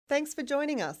Thanks for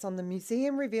joining us on the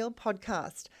Museum Revealed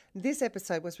podcast. This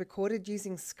episode was recorded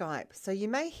using Skype, so you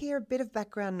may hear a bit of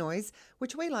background noise,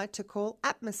 which we like to call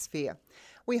atmosphere.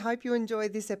 We hope you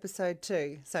enjoyed this episode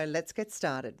too, so let's get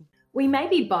started. We may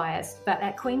be biased, but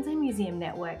at Queensland Museum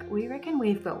Network, we reckon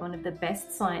we've got one of the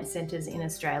best science centres in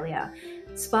Australia.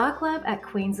 SparkLab at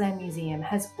Queensland Museum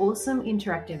has awesome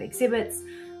interactive exhibits,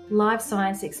 live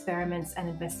science experiments and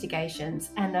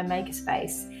investigations, and a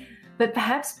makerspace. But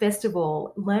perhaps best of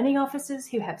all, learning officers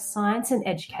who have science and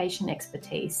education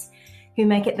expertise, who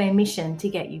make it their mission to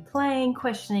get you playing,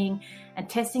 questioning, and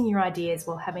testing your ideas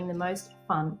while having the most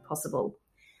fun possible.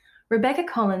 Rebecca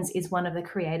Collins is one of the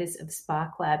creators of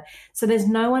SparkLab, so there's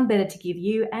no one better to give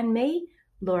you and me,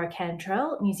 Laura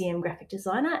Cantrell, museum graphic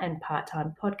designer and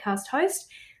part-time podcast host,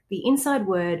 the inside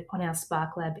word on our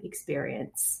SparkLab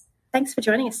experience. Thanks for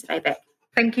joining us today, Beck.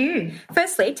 Thank you.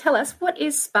 Firstly, tell us, what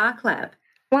is SparkLab?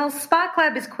 Well,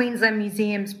 SparkLab is Queensland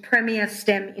Museum's premier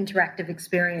STEM interactive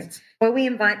experience, where we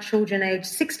invite children aged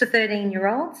 6 to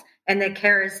 13-year-olds and their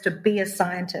carers to be a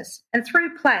scientist. And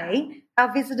through play,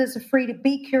 our visitors are free to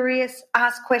be curious,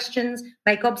 ask questions,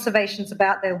 make observations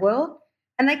about their world,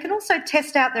 and they can also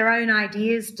test out their own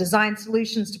ideas, design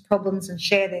solutions to problems, and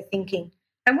share their thinking.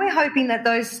 And we're hoping that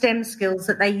those STEM skills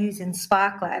that they use in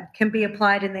SparkLab can be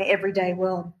applied in their everyday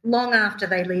world long after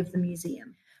they leave the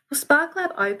museum. Well,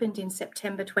 SparkLab opened in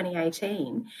September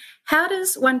 2018. How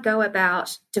does one go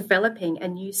about developing a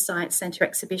new Science Centre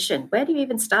exhibition? Where do you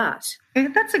even start?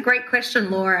 That's a great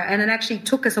question, Laura, and it actually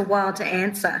took us a while to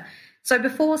answer. So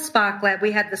before SparkLab,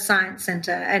 we had the Science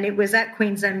Centre, and it was at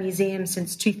Queensland Museum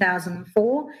since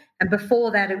 2004, and before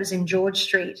that it was in George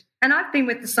Street. And I've been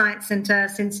with the Science Centre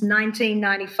since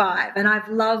 1995, and I've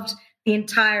loved the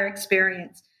entire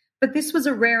experience. But this was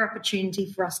a rare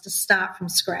opportunity for us to start from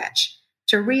scratch,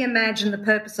 to reimagine the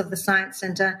purpose of the Science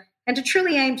Centre and to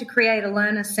truly aim to create a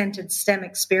learner-centred STEM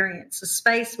experience, a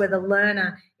space where the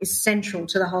learner is central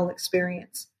to the whole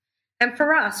experience. And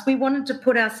for us, we wanted to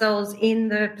put ourselves in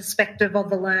the perspective of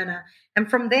the learner. And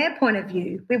from their point of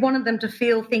view, we wanted them to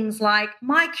feel things like,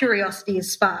 my curiosity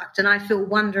is sparked and I feel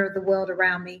wonder of the world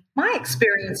around me. My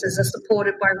experiences are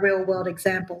supported by real-world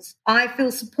examples. I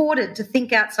feel supported to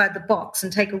think outside the box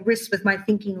and take a risk with my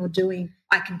thinking or doing.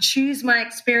 I can choose my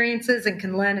experiences and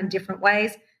can learn in different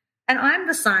ways. And I'm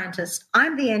the scientist,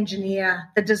 I'm the engineer,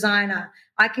 the designer.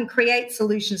 I can create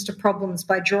solutions to problems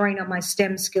by drawing on my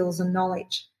STEM skills and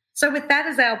knowledge. So with that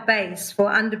as our base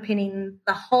for underpinning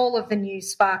the whole of the new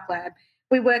SparkLab,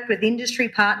 we worked with industry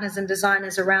partners and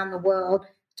designers around the world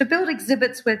to build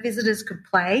exhibits where visitors could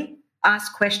play,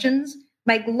 ask questions,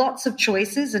 make lots of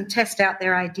choices and test out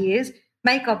their ideas,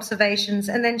 make observations,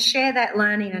 and then share that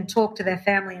learning and talk to their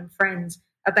family and friends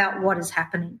about what is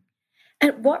happening.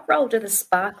 And what role do the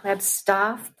SparkLab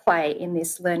staff play in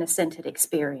this learner-centred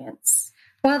experience?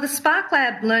 Well, the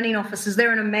SparkLab learning officers,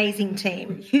 they're an amazing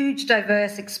team, huge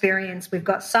diverse experience. We've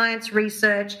got science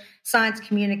research, science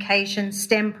communication,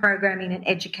 STEM programming and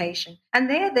education. And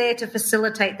they're there to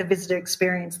facilitate the visitor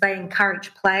experience. They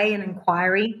encourage play and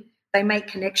inquiry. They make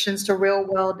connections to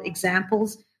real-world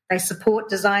examples. They support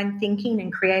design thinking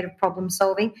and creative problem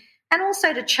solving, and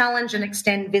also to challenge and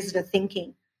extend visitor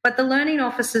thinking. But the learning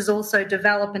officers also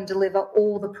develop and deliver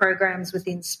all the programs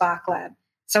within SparkLab.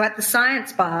 So at the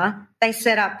Science Bar, they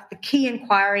set up the key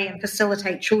inquiry and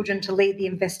facilitate children to lead the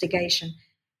investigation,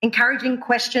 encouraging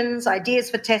questions, ideas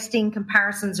for testing,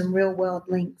 comparisons, and real-world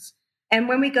links. And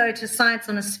when we go to Science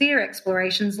on a Sphere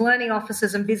explorations, learning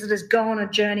officers and visitors go on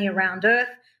a journey around Earth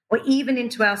or even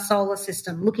into our solar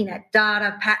system, looking at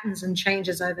data, patterns, and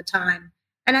changes over time.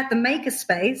 And at the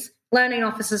Makerspace, learning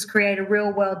officers create a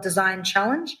real-world design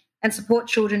challenge and support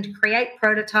children to create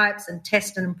prototypes and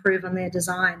test and improve on their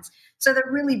designs. So they're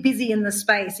really busy in the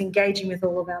space, engaging with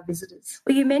all of our visitors.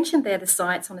 Well, you mentioned there the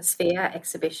Science on a Sphere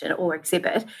exhibition or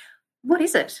exhibit. What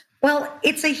is it? Well,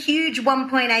 it's a huge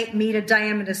 1.8 metre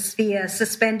diameter sphere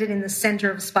suspended in the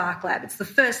centre of SparkLab. It's the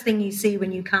first thing you see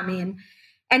when you come in.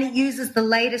 And it uses the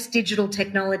latest digital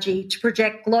technology to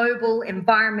project global,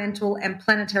 environmental and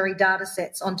planetary data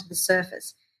sets onto the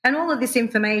surface. And all of this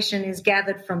information is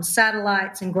gathered from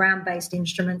satellites and ground-based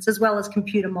instruments, as well as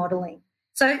computer modelling.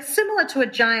 So similar to a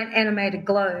giant animated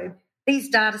globe, these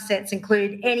data sets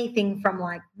include anything from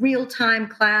like real-time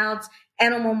clouds,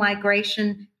 animal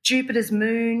migration, Jupiter's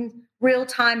moon,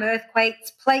 real-time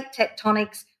earthquakes, plate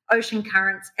tectonics, ocean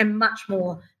currents, and much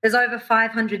more. There's over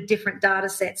 500 different data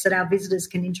sets that our visitors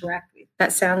can interact with.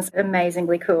 That sounds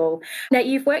amazingly cool. Now,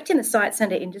 you've worked in the Science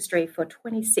Centre industry for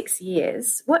 26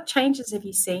 years. What changes have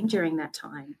you seen during that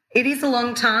time? It is a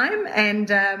long time,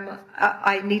 and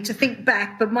I need to think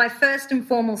back, but my first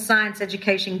informal science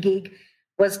education gig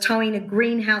was towing a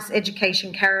greenhouse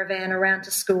education caravan around to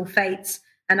school fetes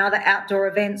and other outdoor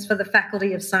events for the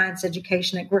Faculty of Science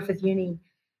Education at Griffith Uni.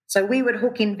 So we would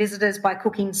hook in visitors by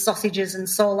cooking sausages in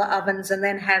solar ovens and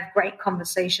then have great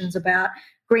conversations about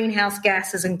greenhouse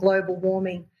gases and global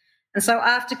warming. And so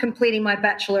after completing my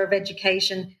Bachelor of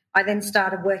Education, I then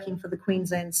started working for the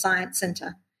Queensland Science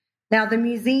Centre. Now, the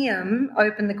museum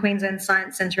opened the Queensland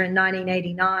Science Centre in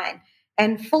 1989,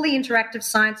 and fully interactive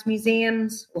science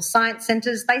museums or science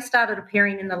centres, they started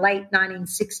appearing in the late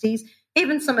 1960s,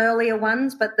 even some earlier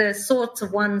ones, but the sorts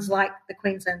of ones like the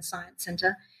Queensland Science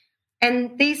Centre.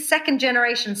 And these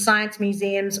second-generation science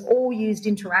museums all used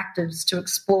interactives to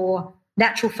explore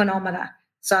natural phenomena.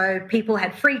 So people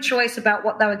had free choice about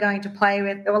what they were going to play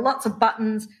with. There were lots of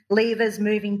buttons, levers,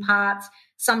 moving parts,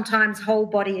 sometimes whole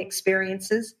body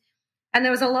experiences. And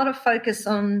there was a lot of focus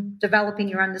on developing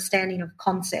your understanding of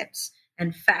concepts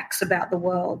and facts about the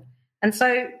world. And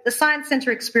so the Science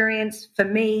Centre experience, for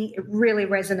me, it really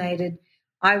resonated.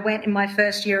 I went in my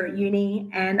first year at uni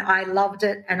and I loved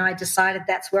it, and I decided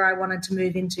that's where I wanted to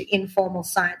move into informal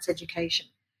science education.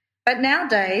 But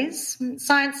nowadays,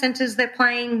 science centres, they're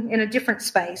playing in a different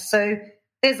space. So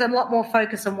there's a lot more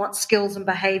focus on what skills and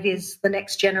behaviours the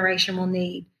next generation will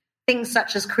need. Things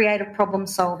such as creative problem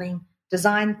solving,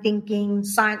 design thinking,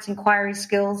 science inquiry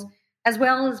skills, as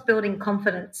well as building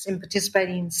confidence in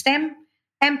participating in STEM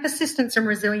and persistence and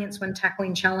resilience when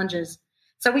tackling challenges.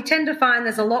 So we tend to find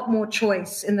there's a lot more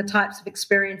choice in the types of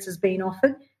experiences being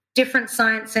offered. Different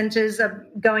science centres are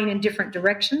going in different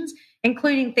directions,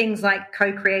 including things like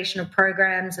co-creation of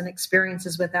programs and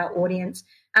experiences with our audience,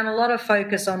 and a lot of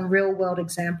focus on real-world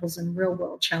examples and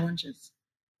real-world challenges.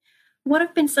 What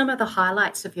have been some of the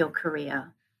highlights of your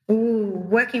career?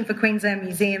 Working for Queensland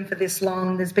Museum for this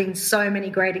long, there's been so many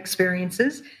great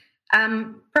experiences.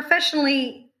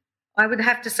 Professionally, I would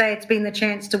have to say it's been the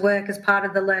chance to work as part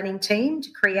of the learning team to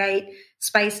create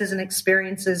spaces and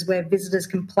experiences where visitors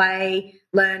can play,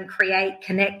 learn, create,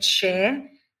 connect, share.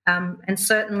 And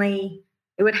certainly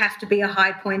it would have to be a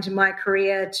high point in my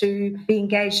career to be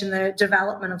engaged in the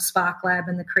development of SparkLab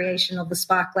and the creation of the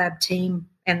SparkLab team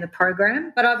and the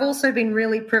program. But I've also been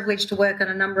really privileged to work on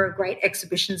a number of great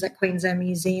exhibitions at Queensland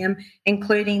Museum,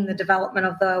 including the development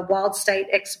of the Wild State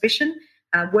exhibition,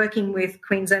 working with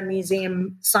Queensland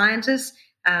Museum scientists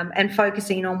and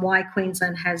focusing on why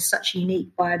Queensland has such unique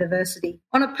biodiversity.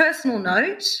 On a personal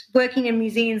note, working in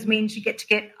museums means you get to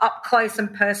get up close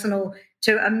and personal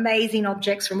to amazing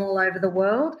objects from all over the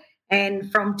world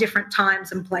and from different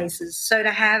times and places. So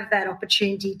to have that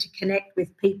opportunity to connect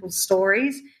with people's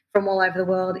stories from all over the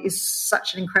world is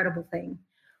such an incredible thing.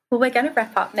 Well, we're going to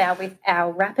wrap up now with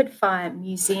our rapid fire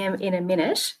museum in a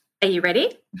minute. Are you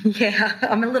ready? Yeah,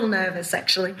 I'm a little nervous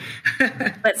actually.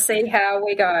 Let's see how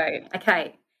we go.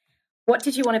 Okay. What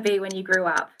did you want to be when you grew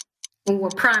up? A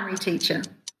primary teacher.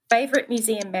 Favourite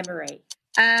museum memory?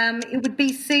 It would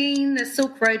be seeing the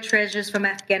Silk Road treasures from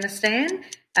Afghanistan.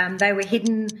 They were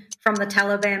hidden from the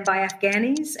Taliban by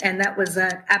Afghanis, and that was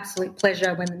an absolute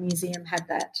pleasure when the museum had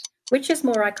that. Which is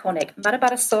more iconic,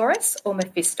 Muttaburrasaurus or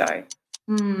Mephisto?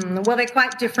 Well, they're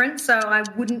quite different, so I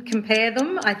wouldn't compare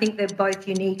them. I think they're both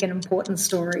unique and important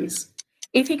stories.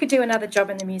 If you could do another job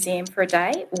in the museum for a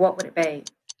day, what would it be?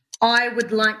 I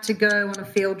would like to go on a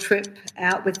field trip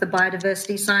out with the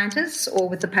biodiversity scientists or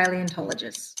with the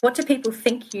paleontologists. What do people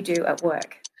think you do at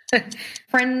work?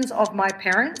 Friends of my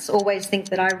parents always think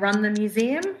that I run the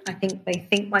museum. I think they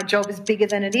think my job is bigger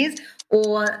than it is,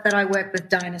 or that I work with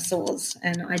dinosaurs,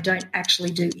 and I don't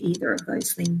actually do either of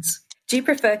those things. Do you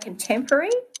prefer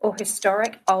contemporary or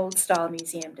historic old-style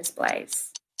museum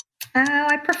displays?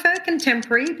 I prefer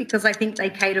contemporary because I think they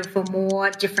cater for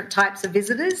more different types of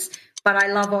visitors, but I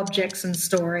love objects and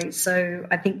stories, so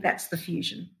I think that's the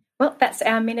fusion. Well, that's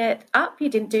our minute up. You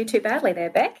didn't do too badly there,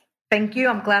 Beck. Thank you.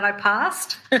 I'm glad I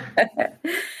passed.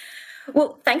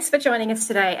 Well, thanks for joining us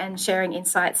today and sharing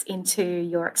insights into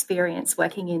your experience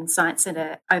working in Science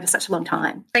Centre over such a long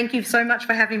time. Thank you so much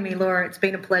for having me, Laura. It's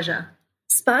been a pleasure.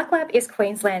 SparkLab is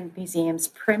Queensland Museum's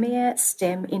premier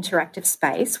STEM interactive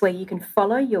space where you can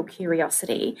follow your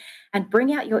curiosity and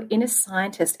bring out your inner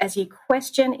scientist as you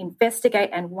question, investigate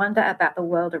and wonder about the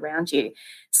world around you.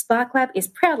 SparkLab is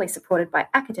proudly supported by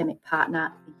academic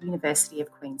partner, the University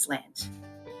of Queensland.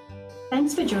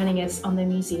 Thanks for joining us on the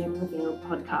Museum Revealed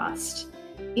podcast.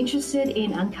 Interested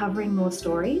in uncovering more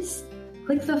stories?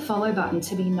 Click the follow button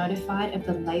to be notified of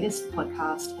the latest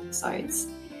podcast episodes.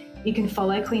 You can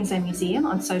follow Queensland Museum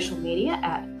on social media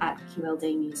at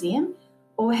QLD Museum,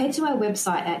 or head to our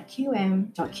website at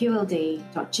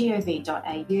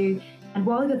qm.qld.gov.au, and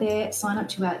while you're there, sign up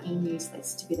to our e-news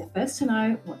list to be the first to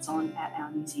know what's on at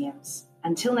our museums.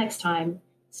 Until next time,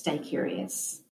 stay curious.